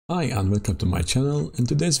Hi and welcome to my channel. In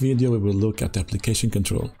today's video we will look at application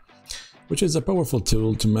control, which is a powerful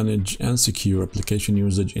tool to manage and secure application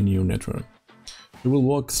usage in your network. We will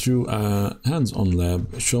walk through a hands-on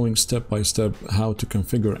lab showing step by step how to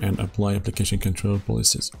configure and apply application control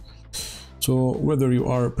policies. So whether you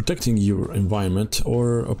are protecting your environment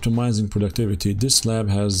or optimizing productivity, this lab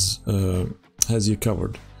has you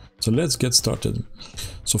covered. So let's get started.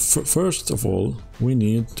 So first of all, we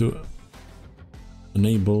need to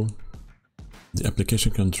enable the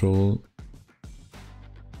application control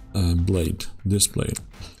blade.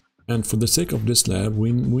 And for the sake of this lab,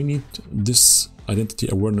 we need this identity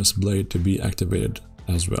awareness blade to be activated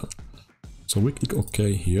as well. So we click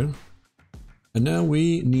OK here. And now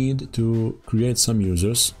we need to create some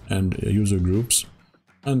users and user groups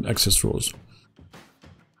and access roles.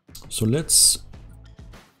 So let's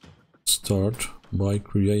start by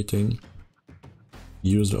creating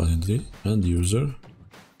user identity and user.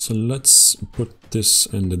 So let's put this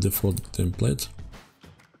in the default template.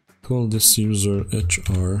 Call this user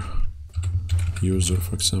HR user,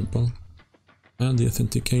 for example. And the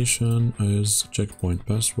authentication is checkpoint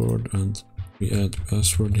password, and we add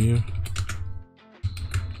password here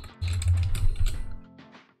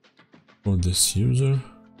for this user.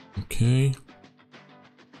 Okay.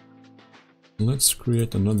 Let's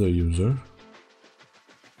create another user.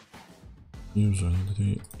 User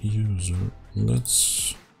identity, user.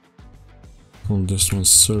 Let's call this one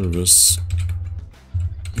service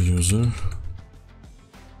user,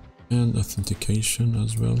 and authentication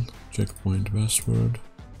as well, checkpoint password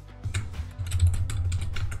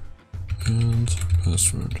and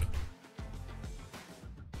password.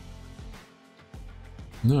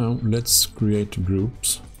 Now let's create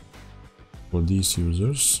groups for these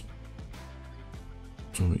users.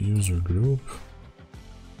 So user group,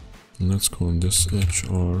 let's call this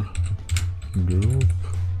HR group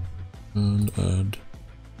and add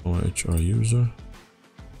our HR user,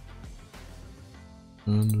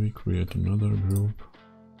 and we create another group,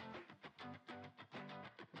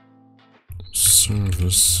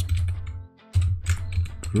 service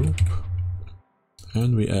group,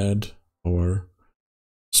 and we add our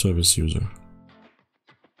service user.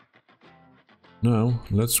 Now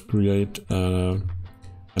let's create an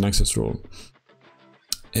access role.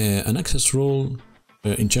 An access role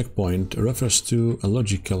in Checkpoint refers to a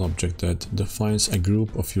logical object that defines a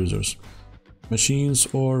group of users, machines,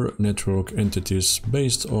 or network entities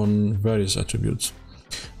based on various attributes.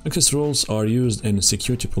 Access roles are used in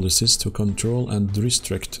security policies to control and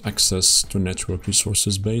restrict access to network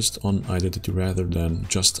resources based on identity rather than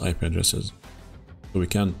just IP addresses. So we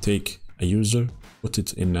can take a user, put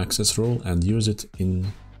it in access role, and use it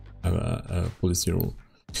in a policy role.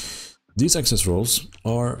 These access roles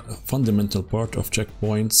are a fundamental part of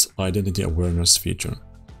Checkpoint's identity awareness feature.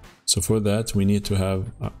 So for that, we need to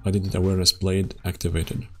have identity awareness blade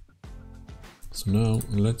activated. So now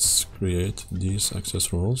let's create these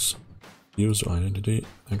access roles. User identity,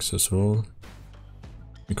 access role.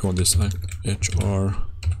 We call this HR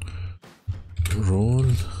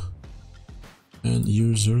role, and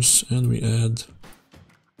users, and we add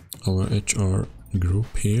our HR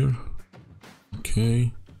group here.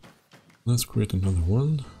 Okay. Let's create another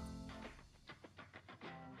one.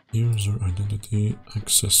 User identity,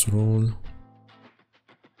 access role,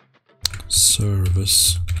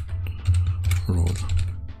 service role,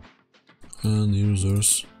 and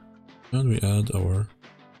users, and we add our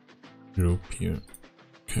group here.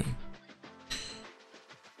 Okay.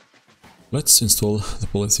 Let's install the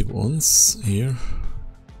policy once here.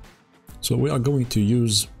 So we are going to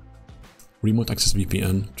use remote access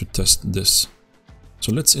VPN to test this.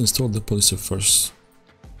 So let's install the policy first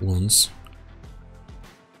once,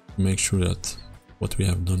 make sure that what we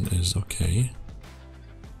have done is okay.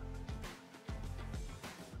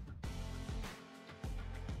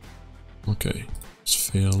 Okay, it's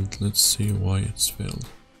failed. Let's see why it's failed.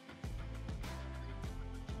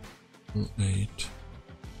 Rule 8,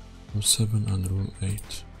 Rule 7 and Rule 8.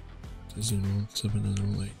 It is in Rule 7 and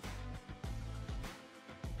Rule 8.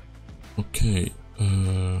 Okay,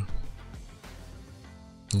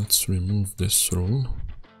 let's remove this rule.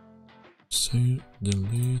 Save,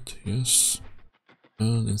 delete, yes,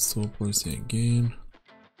 and install policy again.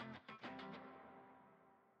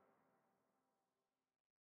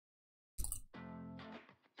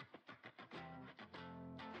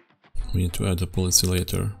 We need to add a policy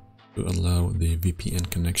later to allow the VPN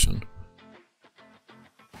connection.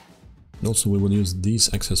 And also we will use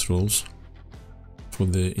these access roles for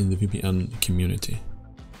in the VPN community.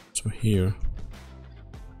 So here,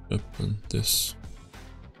 open this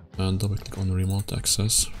and double click on remote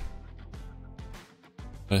access.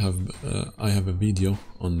 I have a video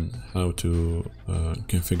on how to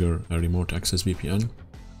configure a remote access VPN,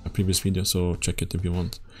 a previous video, so check it if you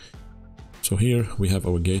want. So here we have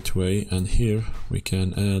our gateway, and here we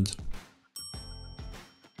can add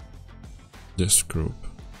this group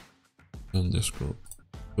and this group.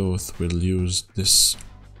 Both will use this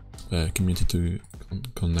community to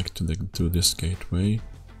connect to this gateway.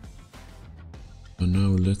 And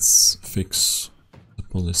now let's fix the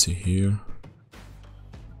policy here.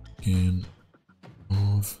 In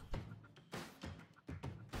of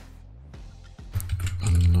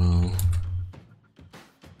allow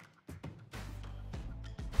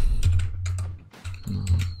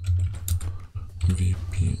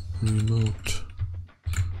VP remote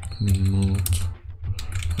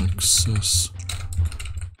access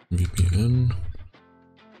VPN.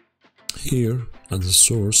 Here at the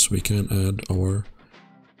source we can add our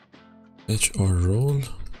HR role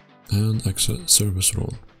and access service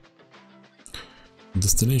role.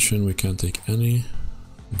 Destination we can take any.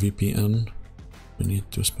 VPN we need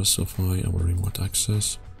to specify our remote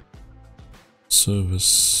access.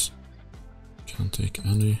 Service can take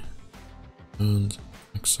any, and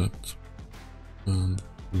accept and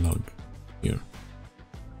log here.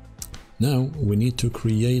 Now we need to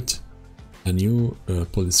create a new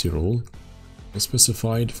policy role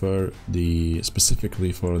specified for the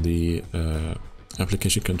specifically for the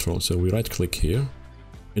application control. So we right click here,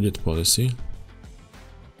 edit policy,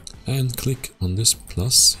 and click on this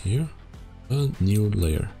plus here and new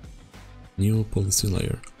layer, new policy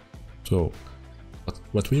layer. So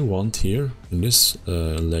what we want here in this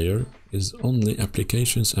layer is only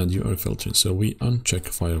applications and URL filtering. So we uncheck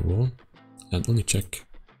firewall and only check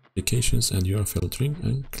applications and URL filtering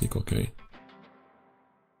and click OK.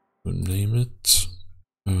 We'll name it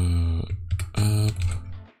app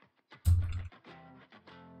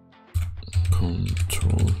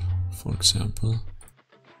control, for example.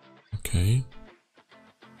 Okay,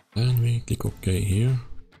 and we click OK here.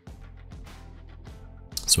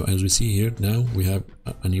 So as we see here, now we have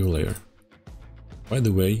a new layer. By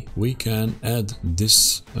the way, we can add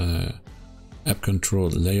this app control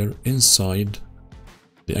layer inside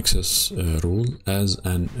the access rule as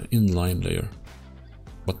an inline layer,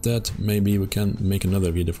 but that maybe we can make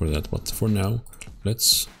another video for that. But for now,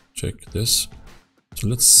 let's check this. So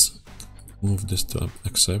let's move this to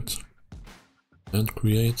accept and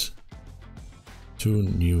create two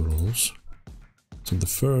new roles. So the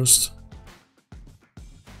first,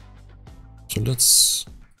 so let's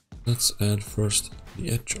add first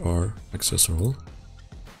the HR access role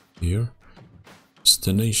here.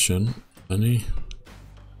 Destination any.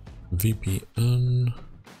 VPN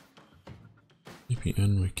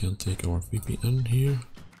we can take our VPN here.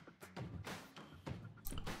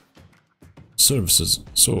 Services,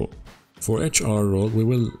 so for HR role we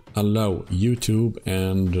will allow YouTube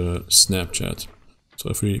and Snapchat. So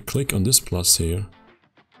if we click on this plus here,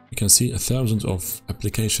 you can see 1,000 of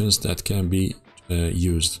applications that can be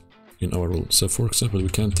used in our role. So for example, we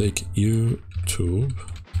can take YouTube,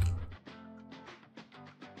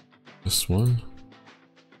 this one,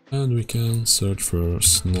 and we can search for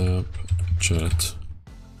Snapchat,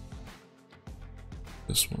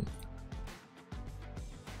 this one.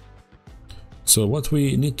 So what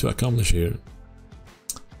we need to accomplish here,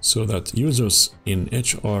 so that users in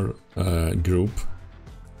HR group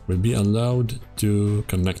will be allowed to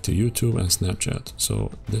connect to YouTube and Snapchat.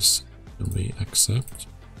 So this will be accept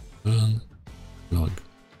and log.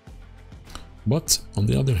 But on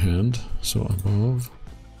the other hand, so above,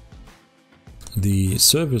 the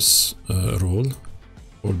service role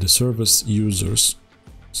or the service users,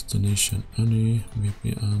 destination any,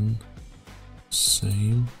 VPN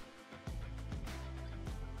same,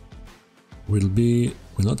 will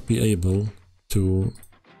not be able to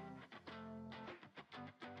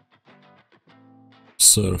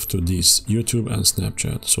serve to these YouTube and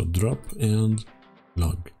Snapchat. So drop and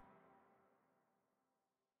log.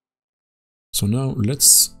 So now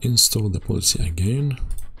let's install the policy again.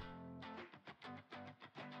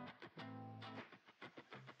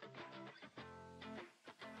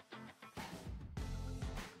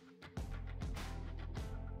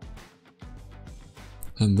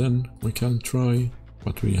 And then we can try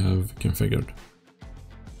what we have configured.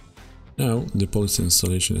 Now the policy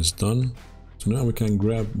installation is done. So now we can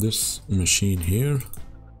grab this machine here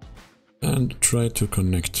and try to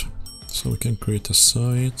connect. So we can create a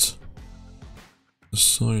site. The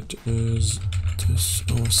site is this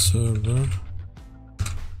our server.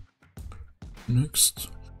 Next.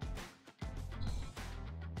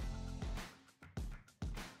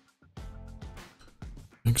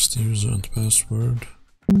 Next, user and password.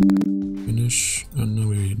 finish, and now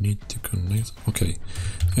we need to connect. Okay,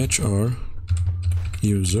 HR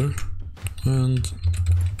user and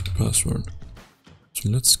password. So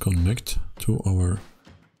let's connect to our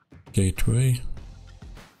gateway.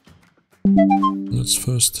 Let's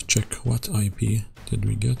first check what IP did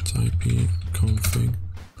we get. IP config,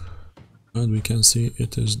 and we can see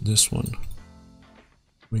it is this one.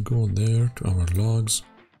 We go there to our logs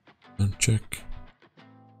and check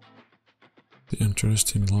the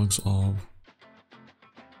interesting logs of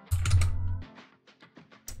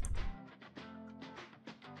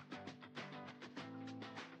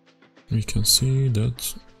we can see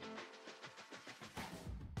that.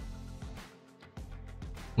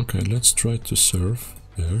 Okay, let's try to serve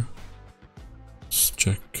there. Let's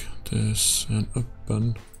check this and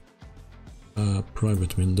open a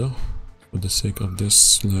private window for the sake of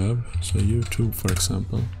this lab. So YouTube, for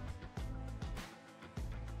example.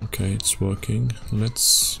 Okay, it's working.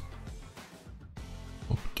 Let's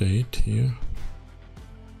update here.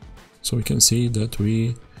 So we can see that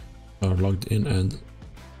we are logged in and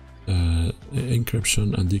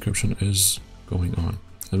encryption and decryption is going on.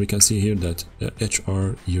 And we can see here that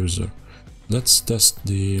HR user. Let's test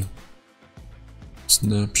the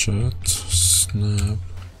Snapchat.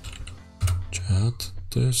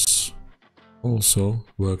 This also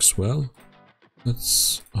works well.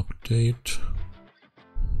 Let's update.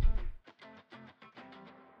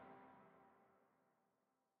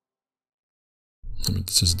 I mean,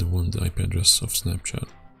 this is the IP address of Snapchat.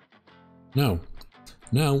 Now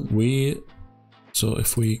so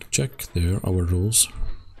if we check there our rules,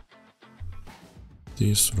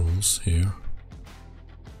 these rules here,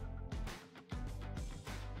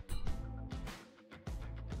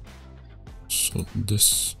 so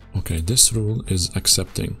this, okay, this rule is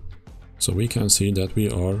accepting, so we can see that we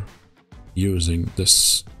are using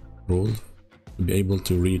this rule to be able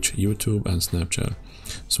to reach YouTube and Snapchat.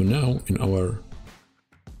 So now in our,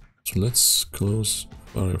 so let's close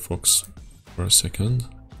Firefox for a second.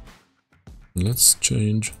 Let's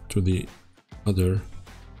change to the other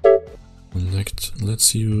connect.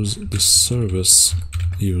 Let's use the service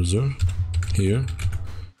user here,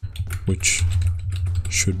 which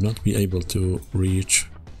should not be able to reach.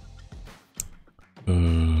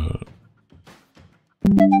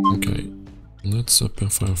 Okay, let's open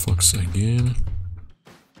Firefox again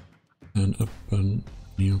and open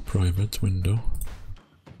new private window.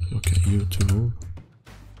 Okay, YouTube.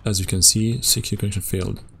 As you can see, secure connection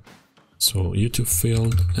failed. So YouTube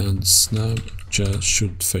failed and Snapchat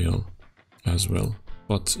should fail as well.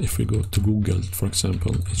 But if we go to Google, for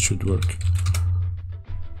example, it should work.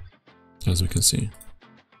 As we can see,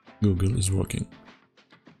 Google is working.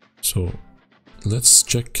 So let's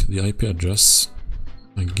check the IP address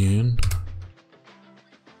again,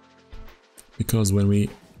 because when we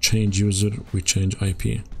change user, we change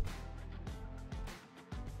IP.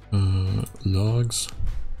 Logs.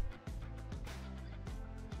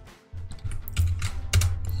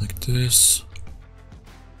 Like this.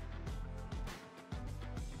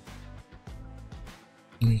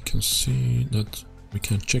 We can see that we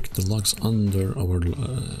can check the logs under our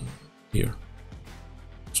here.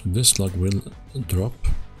 So this log will drop,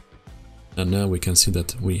 and now we can see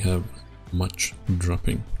that we have much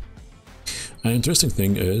dropping. An interesting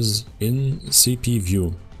thing is in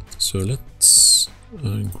CPVIEW. So let's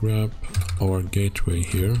grab our gateway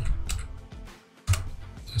here.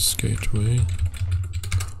 This gateway.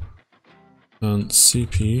 And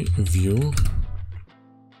CPVIEW,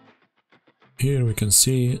 here we can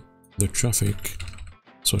see the traffic.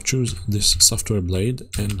 So choose this software blade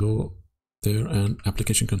and go there and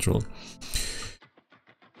application control.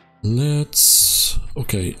 Let's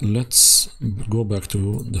go back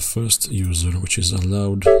to the first user, which is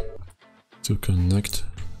allowed to connect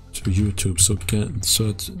to YouTube, so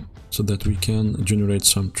that we can generate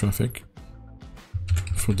some traffic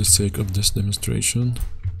for the sake of this demonstration.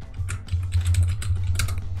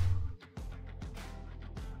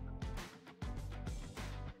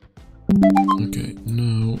 Okay,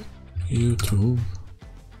 now YouTube.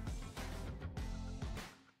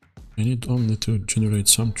 I need only to generate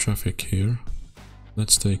some traffic here.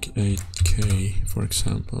 Let's take 8K for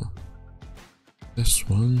example. This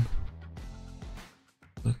one.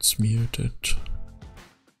 Let's mute it.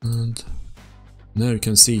 And now you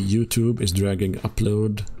can see YouTube is dragging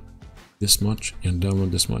upload this much and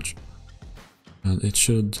download this much. And it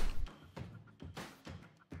should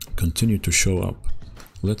continue to show up.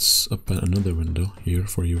 Let's open another window here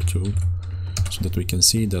for YouTube so that we can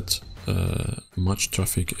see that much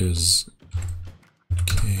traffic is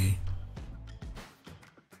okay.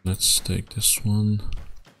 Let's take this one.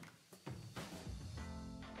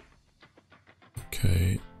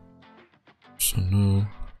 Okay, so now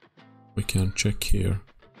we can check here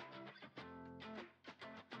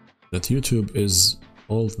that YouTube is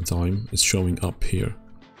all the time is showing up here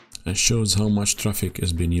and shows how much traffic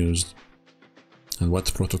is being used and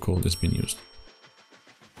what protocol is being used.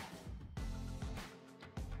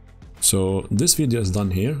 So this video is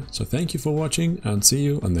done here, so thank you for watching and see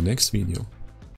you on the next video.